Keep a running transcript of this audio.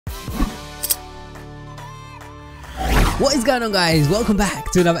What is going on, guys? Welcome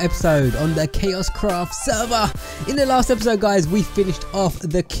back to another episode on the Kaoshkraft server. In the last episode, guys, we finished off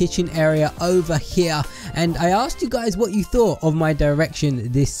the kitchen area over here, and I asked you guys what you thought of my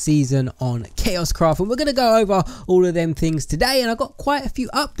direction this season on Kaoshkraft, and we're going to go over all of them things today, and I've got quite a few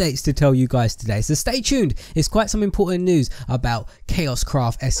updates to tell you guys today, so stay tuned. It's quite some important news about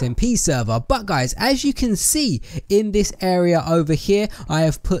Kaoshkraft SMP server. But guys, as you can see in this area over here, I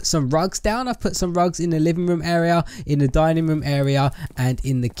have put some rugs down. I've put some rugs in the living room area, in the dining room area, and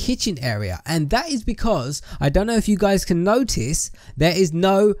in the kitchen area, and that is because I don't know if you guys can notice, there is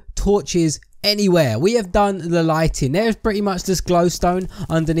no torches anywhere. We have done the lighting. There's pretty much this glowstone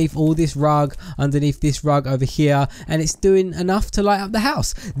underneath all this rug, underneath this rug over here, and it's doing enough to light up the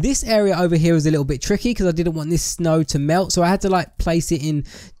house. This area over here is a little bit tricky because I didn't want this snow to melt, so I had to like place it in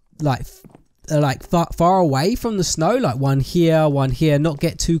like far away from the snow, like one here, not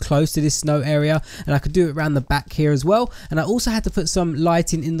get too close to this snow area, and I could do it around the back here as well. And I also had to put some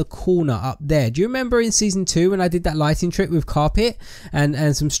lighting in the corner up there. Do you remember in season 2 when I did that lighting trick with carpet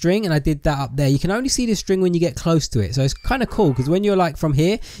and some string, and I did that up there? You can only see the string when you get close to it, so it's kind of cool because when you're like from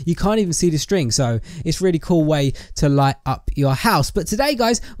here you can't even see the string, so it's really cool way to light up your house. But today,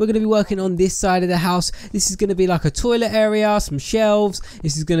 guys, we're going to be working on this side of the house. This is going to be like a toilet area, some shelves,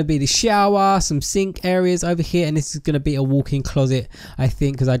 this is going to be the shower, some sink areas over here, and this is going to be a walk-in closet, I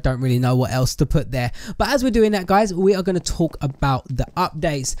think, because I don't really know what else to put there. But as we're doing that, guys, we are going to talk about the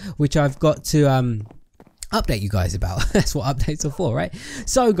updates, which I've got to update you guys about. That's what updates are for, right?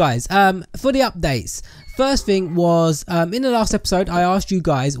 So guys, for the updates, first thing was, in the last episode I asked you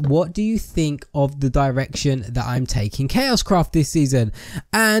guys, what do you think of the direction that I'm taking Kaoshkraft this season?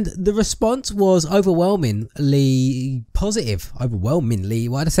 And the response was overwhelmingly positive. Overwhelmingly,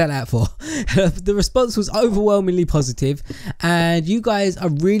 what did I say that for? The response was overwhelmingly positive, and you guys are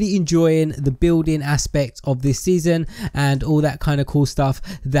really enjoying the building aspect of this season and all that kind of cool stuff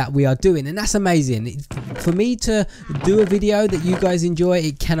that we are doing, and that's amazing. For me to do a video that you guys enjoy,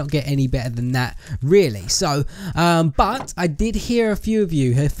 it cannot get any better than that, really. So but I did hear a few of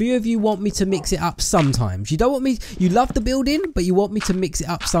you want me to mix it up sometimes. You don't want me, you love the building, but you want me to mix it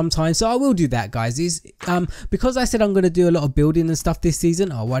up sometimes, so I will do that, guys. Is because I said I'm going to do a lot of building and stuff this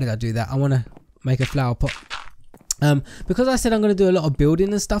season. Oh, why did I do that? I want to make a flower pot. Because I said I'm going to do a lot of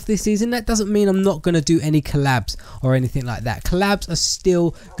building and stuff this season, that doesn't mean I'm not going to do any collabs or anything like that. Collabs are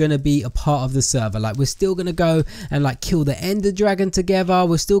still going to be a part of the server. Like, we're still going to go and like kill the Ender Dragon together.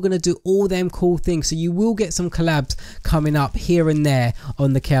 We're still going to do all them cool things. So you will get some collabs coming up here and there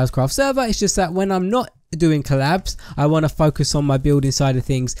on the Kaoshkraft server. It's just that when I'm not doing collabs, I want to focus on my building side of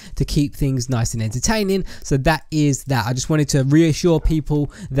things to keep things nice and entertaining. So that is that. I just wanted to reassure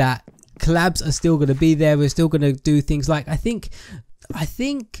people that collabs are still going to be there. We're still going to do things like, I think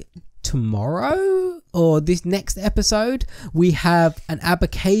tomorrow or this next episode we have an Aber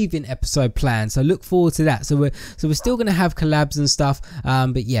Cave-in episode planned, so look forward to that. So we're still going to have collabs and stuff,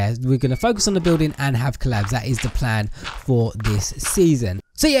 but yeah, we're going to focus on the building and have collabs. That is the plan for this season.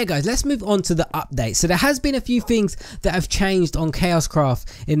 So yeah, guys, let's move on to the update. So there has been a few things that have changed on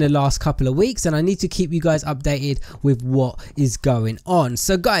Kaoshkraft in the last couple of weeks, and I need to keep you guys updated with what is going on.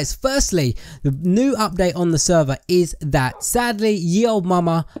 So guys, firstly, the new update on the server is that sadly ye old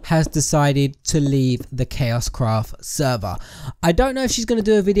mama has decided to leave the Kaoshkraft server. I don't know if she's going to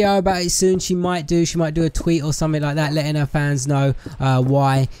do a video about it soon. She might do a tweet or something like that letting her fans know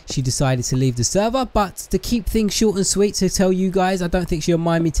why she decided to leave the server. But to keep things short and sweet, to tell you guys, I don't think she'll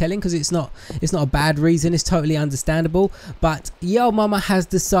mind me telling, because it's not a bad reason, it's totally understandable. But Yo Mama has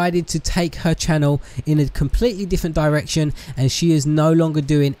decided to take her channel in a completely different direction, and she is no longer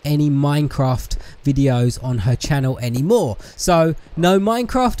doing any Minecraft videos on her channel anymore. So no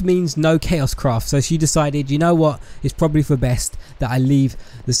Minecraft means no Kaoshkraft. So she decided, you know what, it's probably for best that I leave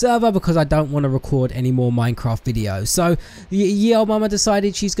the server because I don't want to record any more Minecraft videos. So Yo Mama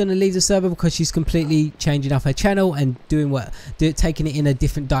decided she's going to leave the server because she's completely changing up her channel and taking it in a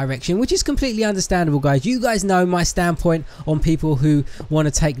different direction, which is completely understandable, guys. You guys know my standpoint on people who want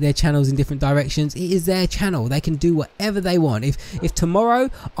to take their channels in different directions. It is their channel, they can do whatever they want. If tomorrow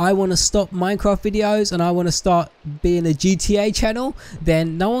I want to stop Minecraft videos and I want to start being a GTA channel,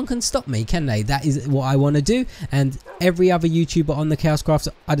 then no one can stop me, can they? That is what I want to do. And every other YouTuber on the Kaoshkraft,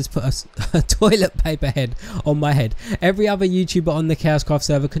 I just put a toilet paper head on my head. Every other YouTuber on the Kaoshkraft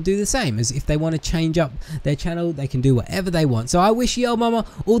server can do the same. As if they want to change up their channel, they can do whatever they want. So I wish Yo Mama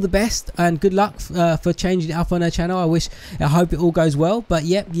all the best and good luck for changing it up on her channel. I hope it all goes well. But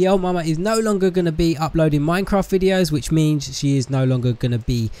yep, Yo Mama is no longer going to be uploading Minecraft videos, which means she is no longer going to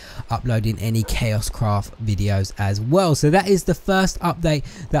be uploading any Kaoshkraft videos as well. So that is the first update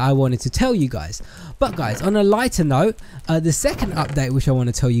that I wanted to tell you guys. But guys, on a lighter note, the second update which I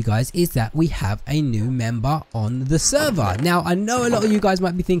want to tell you guys is that we have a new member on the server. Now I know a lot of you guys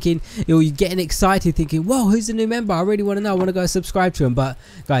might be thinking, you're getting excited thinking, whoa, who's the new member? I really want to know, I want to go subscribe to him. But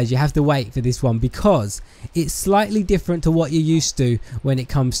guys, you have to wait for this one because it's slightly different to what you're used to when it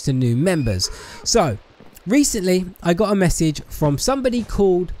comes to new members. So recently I got a message from somebody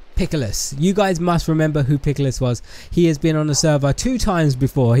called Pickles. You guys must remember who Pickles was. He has been on the server 2 times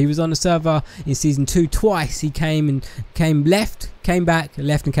before. He was on the server in season 2 twice. He came left, came back,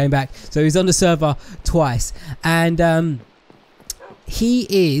 left and came back. So he's on the server twice. And he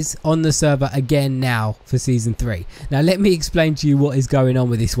is on the server again now for season 3. Now let me explain to you what is going on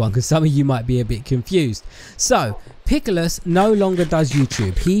with this one, because some of you might be a bit confused. So Pickles no longer does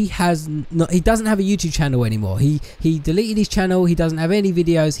YouTube. He doesn't have a YouTube channel anymore. He deleted his channel. He doesn't have any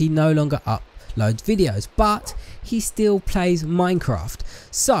videos. He no longer uploads videos, but he still plays Minecraft.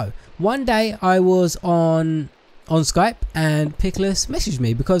 So one day I was on Skype and Pickles messaged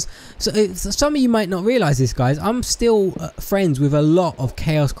me because some of you might not realize this, guys. I'm still friends with a lot of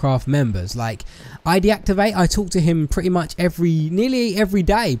Kaoshkraft members. Like I Deactivate, I talk to him pretty much nearly every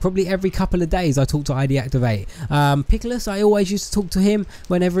day, probably every couple of days I talk to I Deactivate. Pickles, I always used to talk to him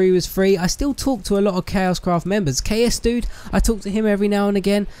whenever he was free. I still talk to a lot of Kaoshkraft members. KS Dude, I talk to him every now and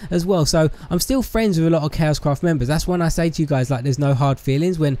again as well. So I'm still friends with a lot of Kaoshkraft members. That's when I say to you guys, like, there's no hard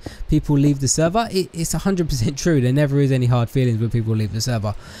feelings when people leave the server. It's 100% true. There never is any hard feelings when people leave the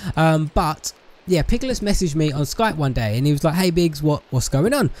server. But yeah, Pickles messaged me on Skype one day and he was like, hey Biggs, what's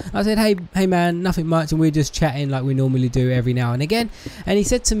going on? I said, hey man, nothing much, and we're just chatting like we normally do every now and again. And he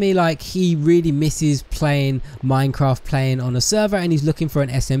said to me like he really misses playing Minecraft, playing on a server, and he's looking for an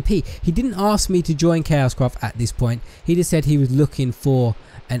SMP. He didn't ask me to join Kaoshkraft at this point. He just said he was looking for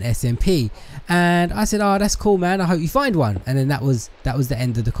an SMP. And I said, oh, that's cool, man, I hope you find one. And then that was the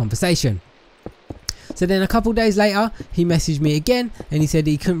end of the conversation. So then a couple days later he messaged me again and he said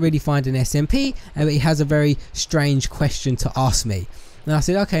he couldn't really find an SMP, and he has a very strange question to ask me. And I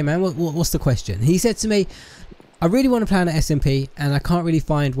said, okay man, what's the question? He said to me, I really want to play on an SMP and I can't really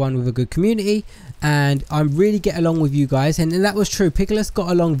find one with a good community, and I really get along with you guys. And that was true. Pickles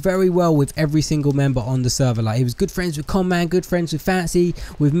got along very well with every single member on the server. Like he was good friends with Conman, good friends with Fancy,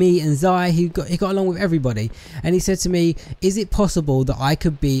 with me and Zai. He got along with everybody. And he said to me, is it possible that I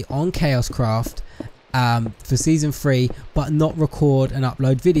could be on Kaoshkraft for season 3 but not record and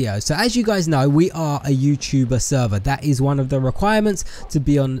upload videos? So as you guys know, we are a YouTuber server. That is one of the requirements to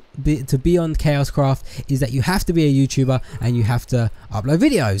be on Kaoshkraft, is that you have to be a YouTuber and you have to upload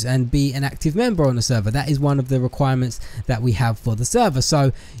videos and be an active member on the server. That is one of the requirements that we have for the server.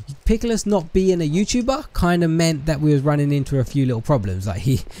 So Pickles not being a YouTuber kind of meant that we was running into a few little problems. Like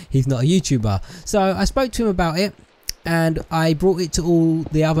he's not a YouTuber. So I spoke to him about it, and I brought it to all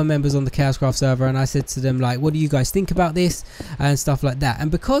the other members on the Kaoshkraft server, and I said to them like, what do you guys think about this and stuff like that.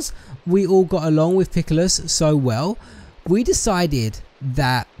 And because we all got along with Pickles so well, we decided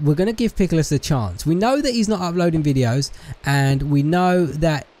that we're going to give Pickles a chance. We know that he's not uploading videos, and we know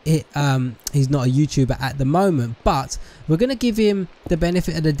that he's not a YouTuber at the moment, but we're going to give him the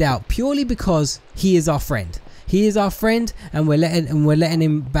benefit of the doubt purely because he is our friend. He is our friend, and we're letting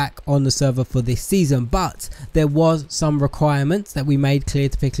him back on the server for this season. But there was some requirements that we made clear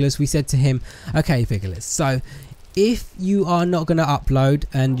to Pickles. We said to him, okay Pickles, so if you are not going to upload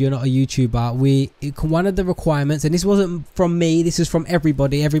and you're not a YouTuber, one of the requirements, and this wasn't from me, this is from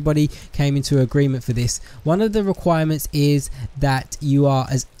everybody came into agreement for this. One of the requirements is that you are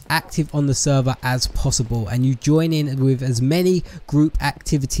as active on the server as possible and you join in with as many group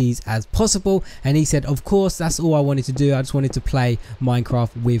activities as possible. And he said, of course, that's all I wanted to do. I just wanted to play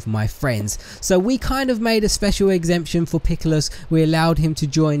Minecraft with my friends. So we kind of made a special exemption for Pickles. We allowed him to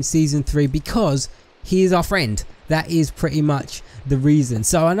join season 3 because he is our friend. That is pretty much the reason.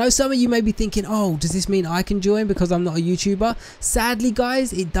 So I know some of you may be thinking, oh, does this mean I can join because I'm not a YouTuber? Sadly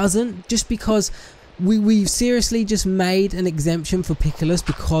guys, it doesn't, just because we seriously just made an exemption for Pickles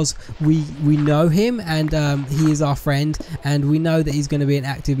because we know him, and he is our friend, and we know that he's going to be an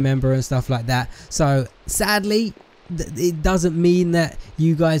active member and stuff like that. So sadly, it doesn't mean that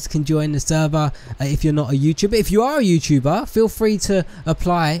you guys can join the server if you're not a YouTuber. If you are a YouTuber, feel free to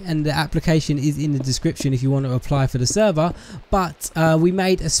apply, and the application is in the description if you want to apply for the server. But we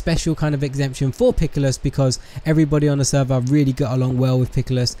made a special kind of exemption for Pickles because everybody on the server really got along well with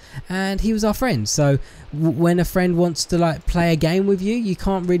Pickles, and he was our friend. So when a friend wants to like play a game with you, you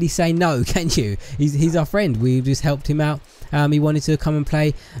can't really say no, can you? He's our friend. We just helped him out. He wanted to come and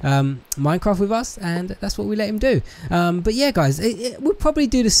play Minecraft with us, and that's what we let him do. But yeah guys, we'll probably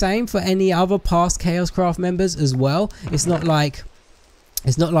do the same for any other past Kaoshkraft members as well. It's not like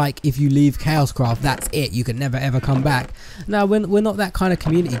It's not like if you leave Kaoshkraft, that's it. You can never ever come back. No, we're not that kind of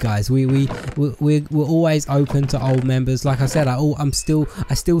community, guys. We're always open to old members. Like I said, I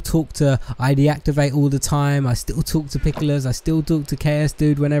still talk to ID Activate all the time. I still talk to Picklers. I still talk to KS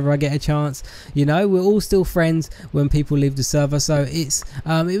Dude whenever I get a chance. You know, we're all still friends when people leave the server. So it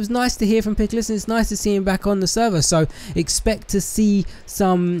was nice to hear from Picklers, and it's nice to see him back on the server. So expect to see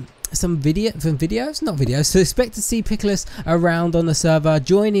some videos, not videos, so expect to see Picklers around on the server,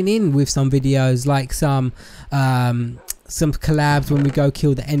 joining in with some videos, like some collabs when we go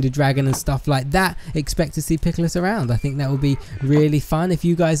kill the Ender Dragon and stuff like that. Expect to see Picklers around. I think that will be really fun. If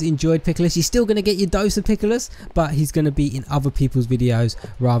you guys enjoyed Picklers, you're still going to get your dose of Picklers, but he's going to be in other people's videos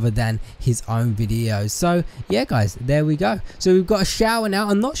rather than his own videos. So yeah, guys, there we go. So we've got a shower now.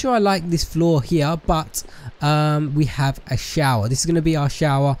 I'm not sure I like this floor here, but we have a shower. This is going to be our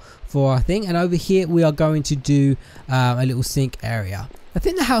shower for our thing, and over here we are going to do a little sink area. I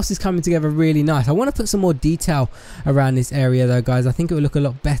think the house is coming together really nice. I want to put some more detail around this area though, guys. I think it will look a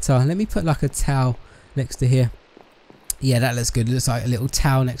lot better. Let me put like a towel next to here. Yeah, that looks good. It looks like a little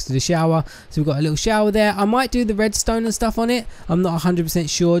towel next to the shower. So we've got a little shower there. I might do the redstone and stuff on it. I'm not 100%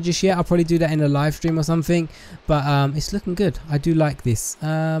 sure just yet. I'll probably do that in a live stream or something. But it's looking good. I do like this.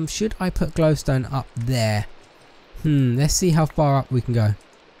 Should I put glowstone up there? Let's see how far up we can go.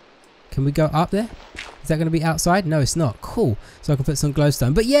 Can we go up there? Is that going to be outside? No, it's not. Cool. So I can put some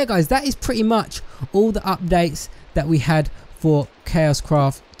glowstone. But yeah, guys, that is pretty much all the updates that we had for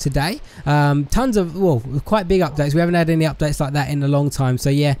Kaoshkraft today. Tons of, well, quite big updates. We haven't had any updates like that in a long time. So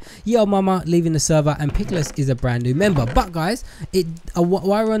yeah, Yo Mama leaving the server, and Picklers is a brand new member. But guys,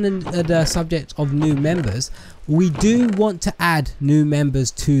 while we're on the subject of new members, we do want to add new members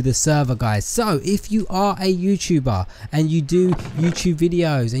to the server, guys. So if you are a YouTuber and you do YouTube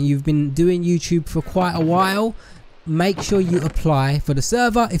videos and you've been doing YouTube for quite a while, make sure you apply for the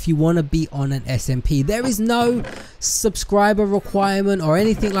server if you want to be on an SMP. There is no subscriber requirement or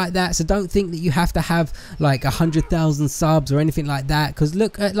anything like that, so don't think that you have to have like 100,000 subs or anything like that, because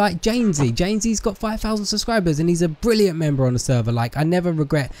look at like Jamesy's got 5,000 subscribers and he's a brilliant member on the server. Like, I never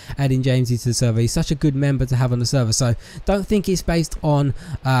regret adding Jamesy to the server. He's such a good member to have on the server. So don't think it's based on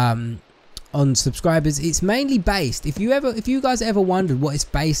subscribers. It's mainly based, if you guys ever wondered what it's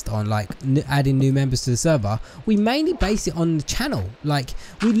based on, like adding new members to the server, we mainly base it on the channel. Like,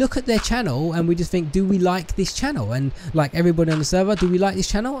 we look at their channel and we just think, do we like this channel? And like everybody on the server, do we like this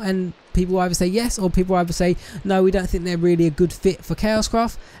channel? And people either say yes, or people either say no, we don't think they're really a good fit for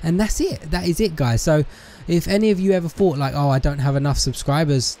Kaoshkraft. And that's it. That is it, guys. So if any of you ever thought like, oh, I don't have enough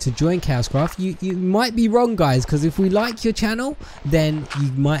subscribers to join Kaoshkraft, you might be wrong, guys, because if we like your channel, then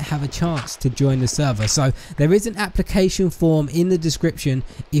you might have a chance to join the server. So there is an application form in the description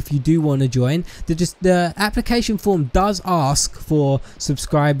if you do want to join. The application form does ask for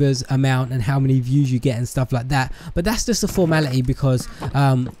subscribers amount and how many views you get and stuff like that, but that's just a formality, because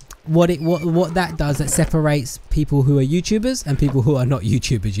what that does, that separates people who are YouTubers and people who are not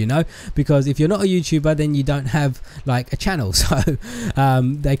YouTubers, you know, because if you're not a YouTuber, then you don't have like a channel, so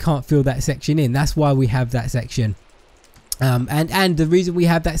they can't fill that section in. That's why we have that section. And the reason we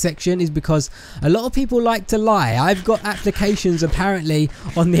have that section is because a lot of people like to lie. I've got applications apparently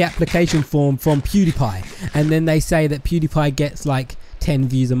on the application form from PewDiePie, and then they say that PewDiePie gets like 10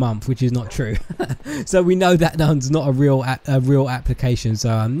 views a month, which is not true. So we know that one's not a real application.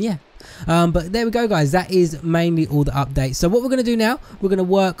 So yeah, but there we go, guys. That is mainly all the updates. So what we're going to do now, I'm going to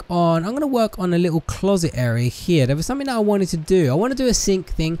work on a little closet area here. There was something that I wanted to do. I want to do a sink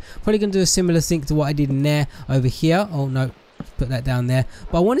thing. Probably going to do a similar sink to what I did in there over here. Oh no, put that down there.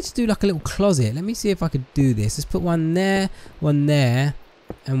 But I wanted to do like a little closet. Let me see if I could do this. Let's put one there,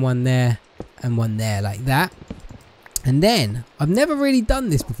 and one there, and one there, like that. And then, I've never really done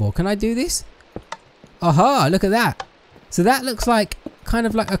this before. Can I do this? Aha, look at that. So that looks like kind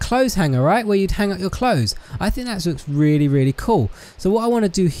of like a clothes hanger, right? Where you'd hang up your clothes. I think that looks really, really cool. So what I want to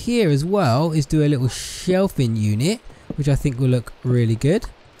do here as well is do a little shelving unit, which I think will look really good.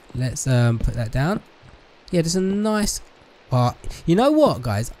 Let's put that down. Yeah, just a nice... you know what,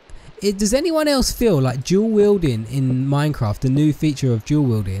 guys? Does anyone else feel like dual wielding in Minecraft, the new feature of dual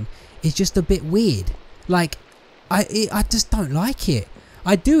wielding, is just a bit weird? Like, I just don't like it.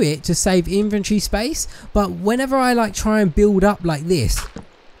 I do it to save inventory space, but whenever I like try and build up like this,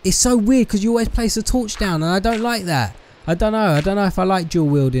 it's so weird because you always place a torch down, and I don't like that. I don't know if I like dual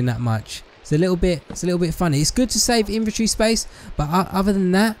wielding that much. It's a little bit funny. It's good to save inventory space, but other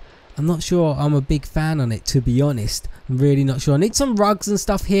than that, I'm not sure I'm a big fan on it, to be honest. I'm really not sure. I need some rugs and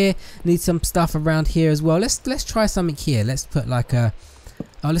stuff here. I need some stuff around here as well. Let's try something here. Let's put like a...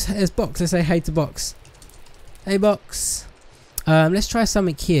 Oh, there's Box. Let's say hey to Box. Hey Box. Let's try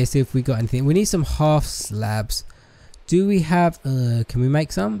something here, see if we got anything. We need some half slabs. Do we have, can we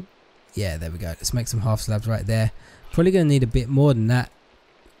make some? Yeah, there we go. Let's make some half slabs right there. Probably going to need a bit more than that.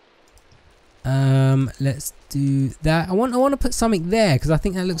 Let's do that. I want to put something there because I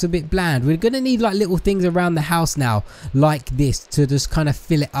think that looks a bit bland. We're going to need like little things around the house now like this to just kind of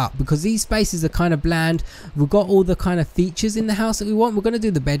fill it up, because these spaces are kind of bland. We've got all the kind of features in the house that we want. We're going to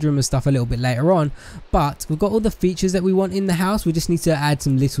do the bedroom and stuff a little bit later on, but we've got all the features that we want in the house. We just need to add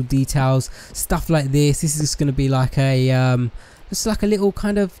some little details, stuff like this. This is just going to be like a it's like a little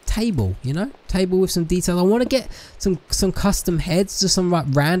kind of table, you know, table with some details. I want to get some custom heads, just some like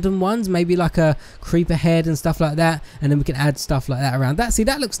random ones, maybe like a creeper head and stuff like that, and then we can add stuff like that around that. See,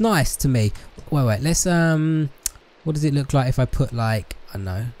 that looks nice to me. Wait, let's what does it look like if I put like, I don't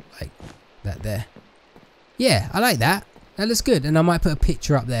know, like that there? Yeah, I like that. That looks good. And I might put a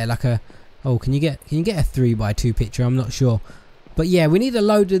picture up there, like a, oh, can you get a 3x2 picture? I'm not sure. But yeah, we need a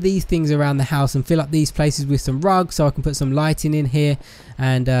load of these things around the house and fill up these places with some rugs so I can put some lighting in here.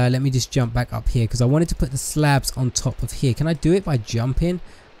 And let me just jump back up here because I wanted to put the slabs on top of here. Can I do it by jumping?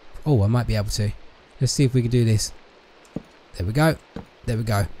 Oh, I might be able to. Let's see if we can do this. There we go. There we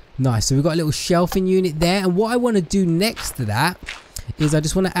go. Nice. So we've got a little shelving unit there. And what I want to do next to that is I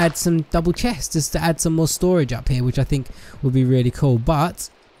just want to add some double chests just to add some more storage up here, which I think would be really cool. But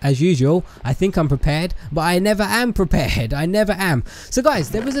as usual, I think I'm prepared, but I never am prepared. I never am. So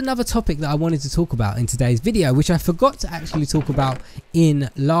guys, there was another topic that I wanted to talk about in today's video, which I forgot to actually talk about in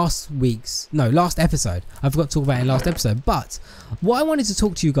last episode. I forgot to talk about it in last episode. But what I wanted to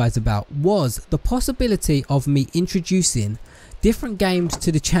talk to you guys about was the possibility of me introducing different games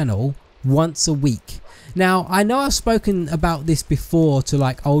to the channel once a week. Now, I know I've spoken about this before to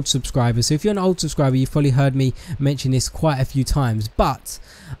like old subscribers, so if you're an old subscriber, you've probably heard me mention this quite a few times, but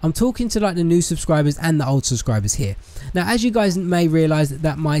I'm talking to like the new subscribers and the old subscribers here. Now, as you guys may realize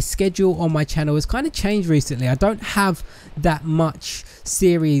that my schedule on my channel has kind of changed recently. I don't have that much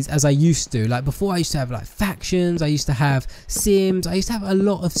series as I used to. Like before, I used to have like factions, I used to have sims, I used to have a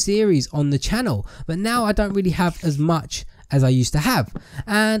lot of series on the channel, but now I don't really have as much as I used to have,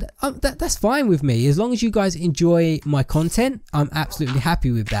 and that's fine with me. As long as you guys enjoy my content, I'm absolutely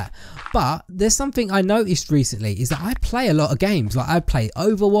happy with that. But there's something I noticed recently is that I play a lot of games. Like I play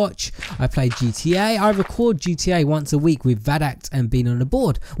Overwatch, I play GTA, I record GTA once a week with Vadact and Being on the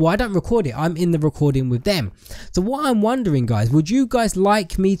Board. Well, I don't record it, I'm in the recording with them. So what I'm wondering, guys, would you guys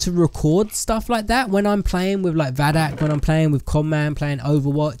like me to record stuff like that when I'm playing with like Vadact, when I'm playing with Conman, playing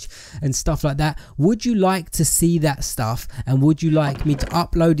Overwatch and stuff like that? Would you like to see that stuff? And would you like me to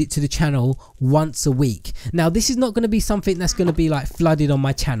upload it to the channel once a week? Now, this is not going to be something that's going to be like flooded on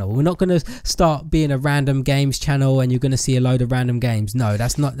my channel. We're not going to start being a random games channel and you're going to see a load of random games. No,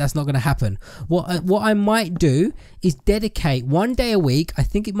 that's not going to happen. What I might do is dedicate one day a week. I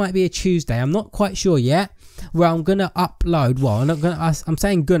think it might be a Tuesday. I'm not quite sure yet. Where I'm gonna upload. Well, I'm not gonna. I'm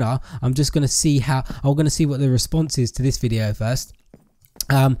saying gonna. I'm just gonna see how. I'm gonna see what the response is to this video first.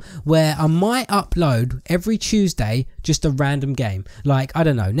 Where I might upload every Tuesday just a random game. Like, I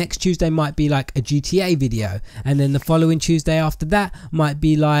don't know, next Tuesday might be like a GTA video, and then the following Tuesday after that might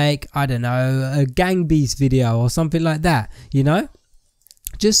be like, I don't know, a Gang Beast video or something like that, you know?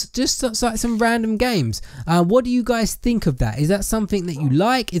 Just like some random games. What do you guys think of that? Is that something that you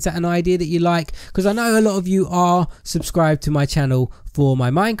like? Is that an idea that you like? Because I know a lot of you are subscribed to my channel for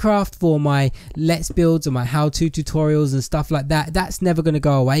my Minecraft, for my Let's Builds and my how-to tutorials and stuff like that. That's never going to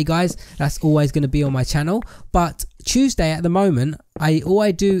go away, guys. That's always going to be on my channel. But Tuesday at the moment, all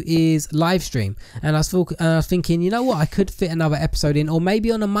I do is live stream, and I was thinking, you know what, I could fit another episode in, or maybe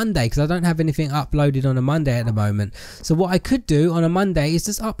on a Monday, because I don't have anything uploaded on a Monday at the moment. So what I could do on a Monday is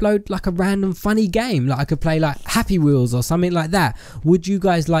just upload like a random funny game. Like I could play like Happy Wheels or something like that. Would you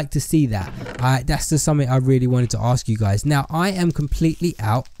guys like to see that? That's just something I really wanted to ask you guys. Now, I am completely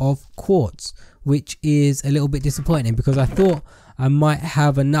out of quartz, which is a little bit disappointing because I thought I might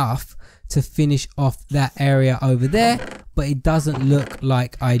have enough to finish off that area over there, but it doesn't look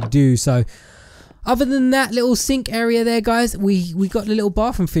like I do. So other than that little sink area there, guys, we got the little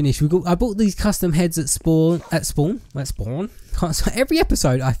bathroom finished. I bought these custom heads at spawn. Every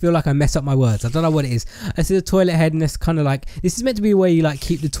episode I feel like I mess up my words. I don't know what it is. I see the toilet head, and it's kind of like, this is meant to be where you like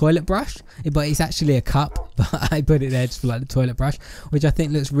keep the toilet brush, but it's actually a cup, but I put it there just for like the toilet brush, which I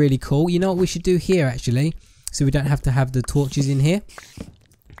think looks really cool. You know what we should do here actually, so we don't have to have the torches in here?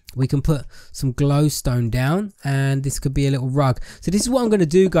 we can put some glowstone down, and this could be a little rug. So this is what I'm going to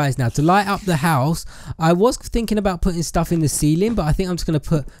do, guys. Now, to light up the house, I was thinking about putting stuff in the ceiling, but I think I'm just going to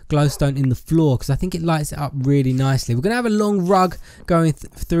put glowstone in the floor because I think it lights it up really nicely. We're going to have a long rug going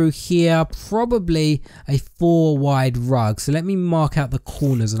through here, probably a 4 wide rug. So let me mark out the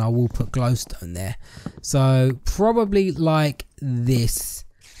corners and I will put glowstone there. So probably like this.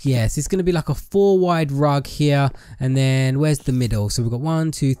 Yes, it's going to be like a 4 wide rug here, and then where's the middle? So we've got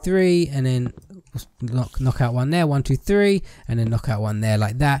 1, 2, 3, and then knock out one there, 1, 2, 3, and then knock out one there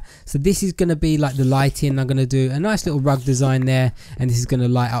like that. So this is going to be like the lighting. I'm going to do a nice little rug design there, and this is going to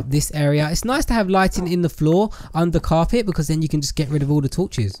light up this area. It's nice to have lighting in the floor under carpet because then you can just get rid of all the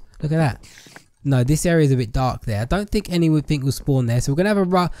torches. Look at that. No, this area is a bit dark there. I don't think anything will spawn there. So we're going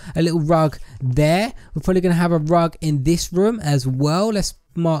to have a little rug there. We're probably going to have a rug in this room as well. Let's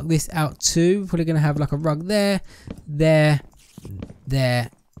mark this out too. We're probably going to have like a rug there, there,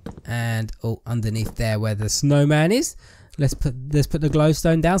 and underneath there where the snowman is. Let's put the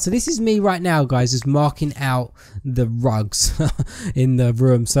glowstone down. So this is me right now, guys, just marking out the rugs in the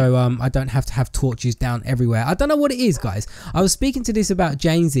room, so I don't have to have torches down everywhere. I don't know what it is, guys. I was speaking to this about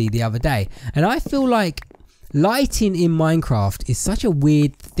Jamesy the other day, and I feel like lighting in Minecraft is such a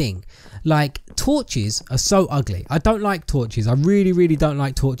weird thing. Like, torches are so ugly. I don't like torches. I really don't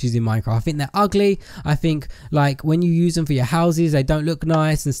like torches in Minecraft. I think they're ugly. I think, like, when you use them for your houses, they don't look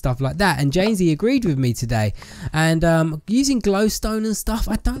nice and stuff like that. And Jamesy agreed with me today. And using glowstone and stuff,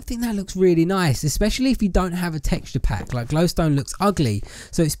 I don't think that looks really nice, especially if you don't have a texture pack. Like, glowstone looks ugly,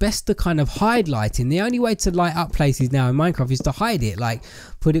 so it's best to kind of hide lighting. The only way to light up places now in Minecraft is to hide it, like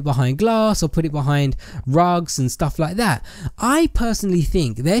put it behind glass or put it behind rugs and stuff like that. I personally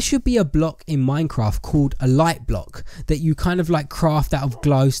think there should be a block in Minecraft called a light block that you kind of like craft out of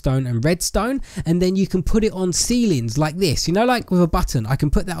glowstone and redstone, and then you can put it on ceilings like this, you know, like with a button. I can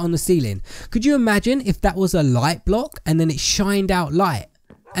put that on the ceiling. Could you imagine if that was a light block and then it shined out light,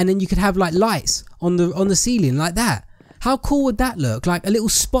 and then you could have like lights on the ceiling like that? How cool would that look? Like a little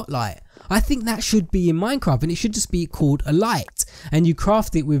spotlight. I think that should be in Minecraft, and it should just be called a light, and you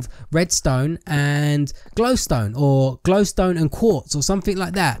craft it with redstone and glowstone, or glowstone and quartz, or something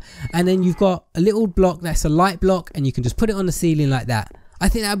like that, and then you've got a little block that's a light block, and you can just put it on the ceiling like that. I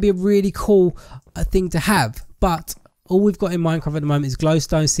think that would be a really cool thing to have, but all we've got in Minecraft at the moment is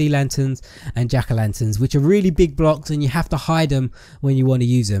glowstone, sea lanterns, and jack-o'-lanterns, which are really big blocks, and you have to hide them when you want to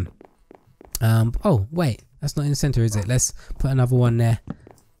use them. Oh wait, that's not in the center, is it? Let's put another one there.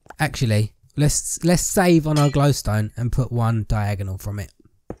 Actually, let's save on our glowstone and put one diagonal from it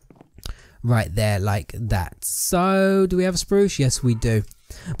right there like that. So do we have a spruce? Yes, we do.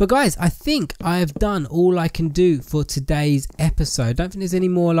 But guys, I think I have done all I can do for today's episode. Don't think there's any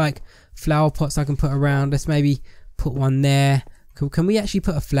more like flower pots I can put around. Let's maybe put one there. Can we actually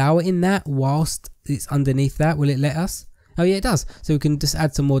put a flower in that whilst it's underneath that? Will it let us? Oh yeah, it does. So we can just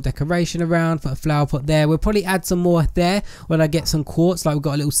add some more decoration around, put a flower pot there. We'll probably add some more there when I get some quartz. Like we've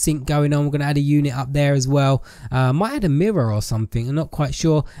got a little sink going on. We're going to add a unit up there as well. Might add a mirror or something. I'm not quite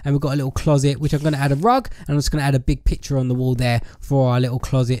sure. And we've got a little closet, which I'm going to add a rug. And I'm just going to add a big picture on the wall there for our little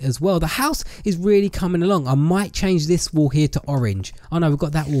closet as well. The house is really coming along. I might change this wall here to orange. Oh no, we've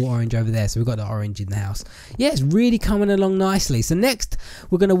got that wall orange over there. So we've got the orange in the house. Yeah, it's really coming along nicely. So next,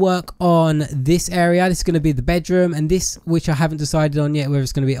 we're going to work on this area. This is going to be the bedroom. And this, which I haven't decided on yet, whether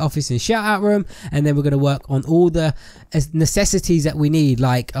it's going to be office and shout out room, and then we're going to work on all the necessities that we need,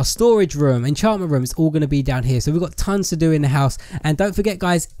 like our storage room, enchantment room. It's all going to be down here, so we've got tons to do in the house. And don't forget,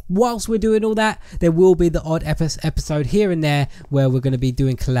 guys, whilst we're doing all that, there will be the odd episode here and there where we're going to be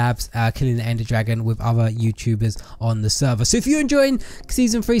doing collabs, killing the Ender Dragon with other YouTubers on the server. So if you're enjoying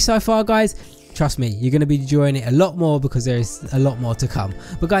season 3 so far, guys, trust me, you're going to be enjoying it a lot more because there is a lot more to come.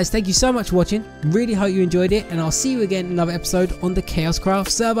 But guys, thank you so much for watching. Really hope you enjoyed it, and I'll see you again in another episode on the Kaoshkraft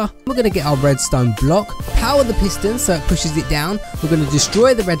server. We're going to get our redstone block, power the piston so it pushes it down. We're going to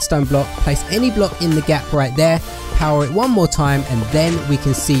destroy the redstone block, place any block in the gap right there, power it one more time, and then we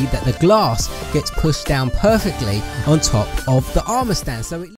can see that the glass gets pushed down perfectly on top of the armor stand. So